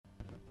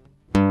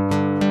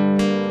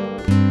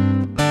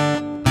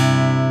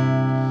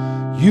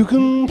You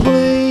can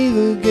play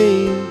the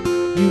game,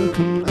 you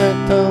can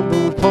act out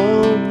the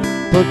part,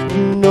 but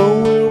you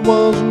know it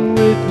wasn't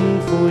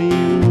written for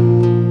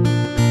you.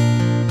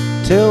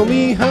 Tell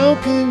me, how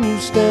can you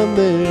stand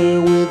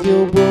there with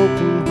your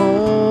broken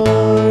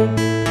heart,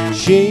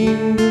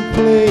 ashamed of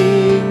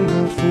playing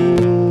the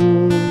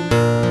fool?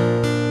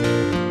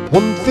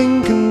 One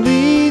thing can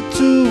lead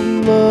to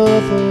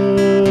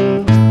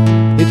another,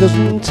 it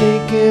doesn't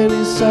take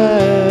any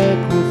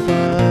sacrifice.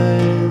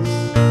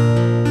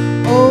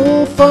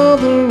 Oh,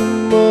 father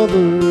and mother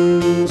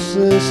and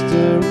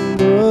sister and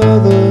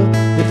brother,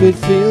 if it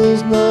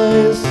feels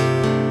nice,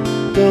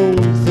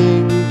 don't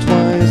think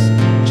twice.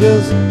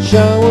 Just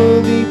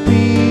shower the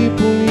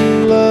people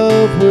you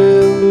love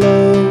with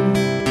love.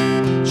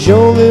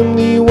 Show them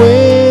the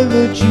way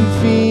that you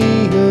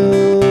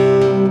feel.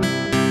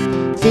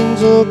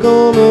 Things are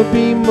gonna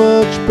be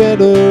much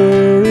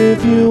better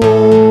if you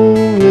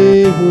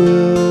only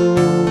will.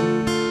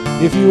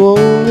 If you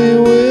only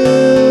will.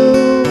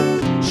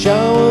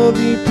 Shower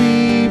the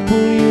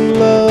people you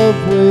love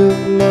with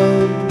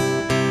love.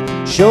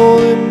 Show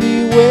them the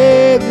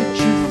way that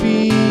you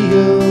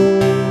feel.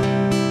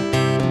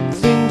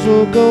 Things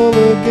are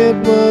gonna get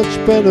much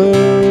better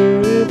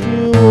if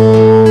you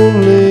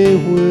only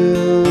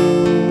will.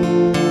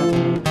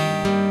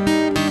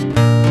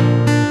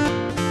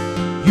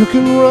 You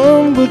can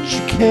run but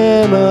you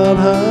cannot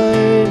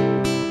hide.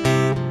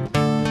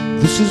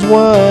 This is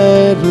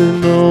widely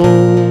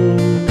known.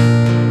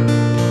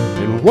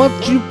 What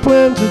you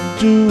plan to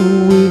do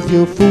with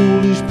your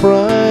foolish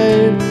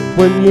pride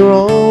when you're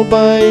all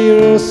by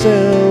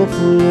yourself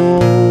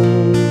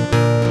alone?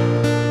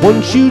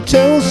 Once you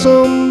tell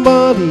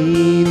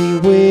somebody the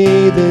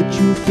way that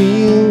you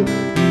feel,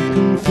 you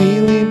can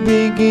feel it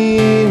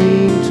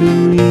beginning to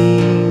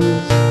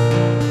ease.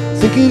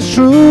 Think it's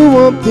true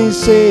what they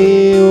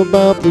say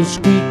about the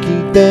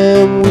squeaky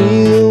damn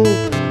wheel,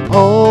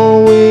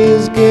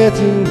 always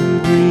getting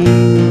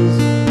greased.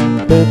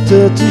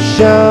 Better to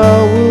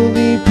shower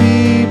the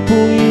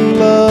people you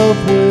love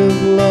with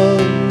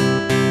love.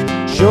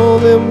 Show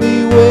them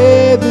the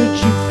way that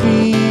you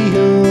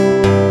feel.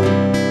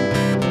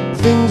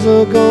 Things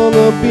are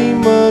gonna be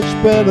much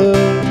better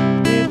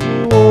if you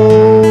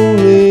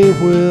only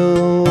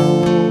will.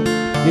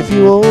 If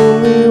you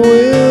only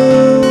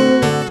will.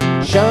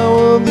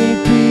 Shower the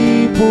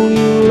people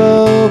you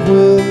love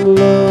with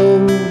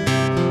love.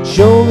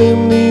 Show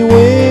them the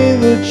way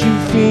that you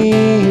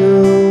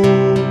feel.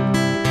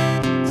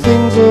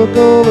 Things are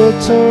gonna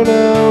turn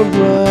out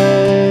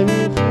right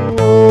if you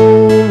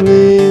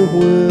only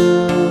will.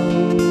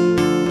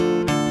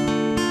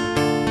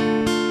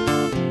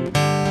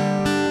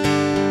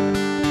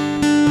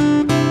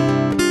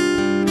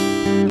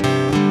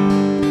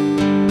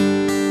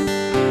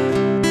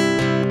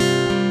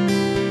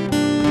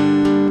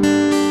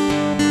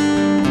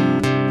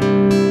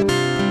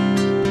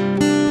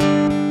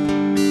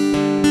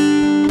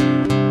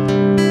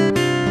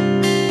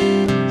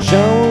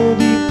 Shower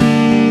the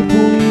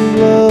people you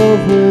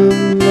love with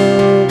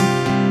love.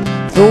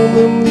 Show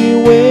them the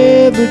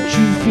way that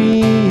you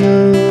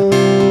feel.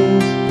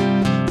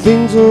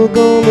 Things are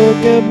gonna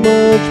get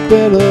much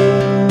better.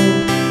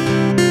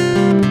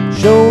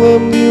 Show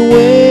them the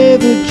way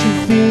that you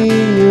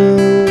feel.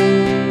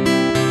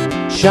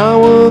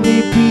 Shower the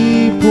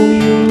people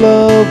you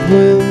love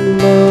with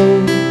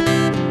love.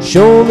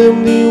 Show them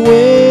the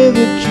way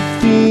that you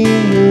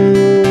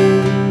feel.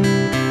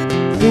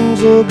 Things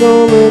are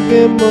gonna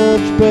get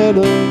much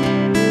better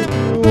if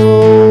you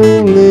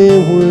only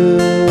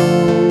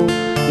will.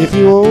 If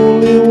you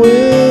only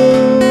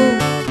will.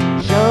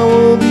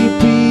 Shower the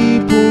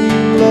people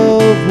you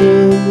love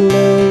with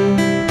love.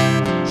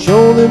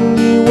 Show them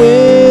the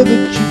way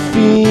that you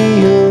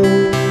feel.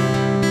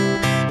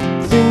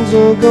 Things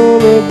are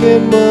gonna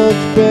get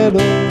much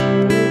better